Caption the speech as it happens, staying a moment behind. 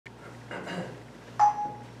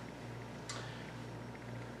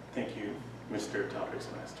Mr. Topics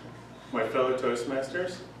Master. My fellow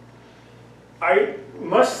Toastmasters, I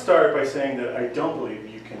must start by saying that I don't believe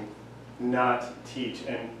you can not teach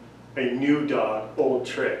a new dog old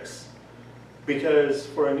tricks. Because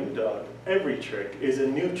for a new dog, every trick is a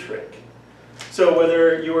new trick. So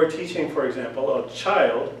whether you are teaching, for example, a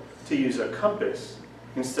child to use a compass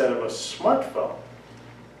instead of a smartphone,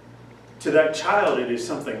 to that child it is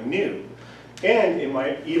something new. And it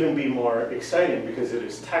might even be more exciting because it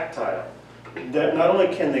is tactile. That not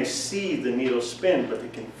only can they see the needle spin, but they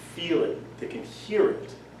can feel it, they can hear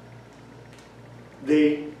it.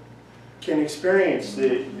 They can experience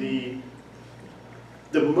the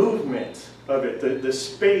movement of it, the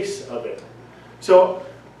space of it. So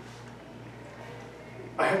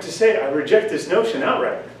I have to say, I reject this notion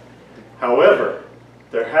outright. However,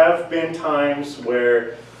 there have been times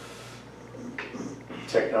where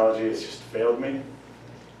technology has just failed me,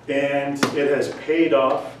 and it has paid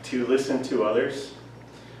off to listen to others.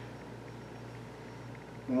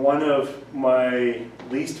 One of my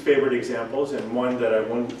least favorite examples, and one that I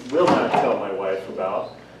will not tell my wife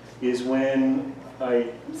about, is when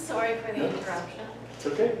I'm sorry for the interruption. It's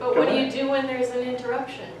okay. But what do you do when there's an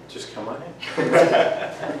interruption? Just come on in.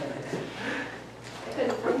 I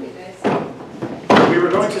couldn't find you guys. We were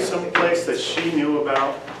going to some place that she knew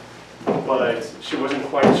about, but she wasn't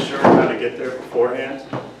quite sure how to get there beforehand.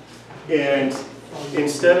 And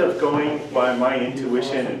instead of going by my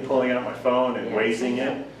intuition and pulling out my phone and Waze-ing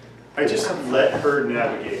it, I just let her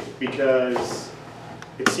navigate because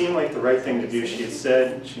it seemed like the right thing to do. She had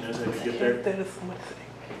said she knows how to get there.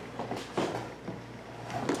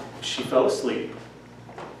 She fell asleep,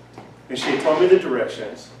 and she had told me the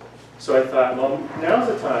directions. So I thought, well, now's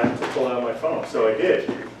the time to pull out my phone. So I did,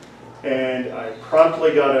 and I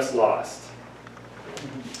promptly got us lost.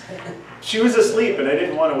 She was asleep, and I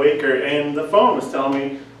didn't want to wake her, and the phone was telling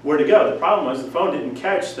me where to go. The problem was the phone didn't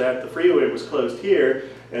catch that the freeway was closed here,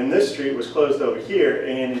 and this street was closed over here,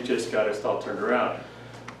 and it just got us all turned around.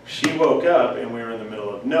 She woke up, and we were in the middle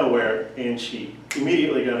of nowhere, and she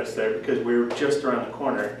immediately got us there because we were just around the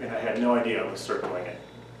corner, and I had no idea I was circling it.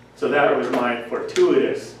 So that was my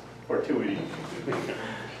fortuity.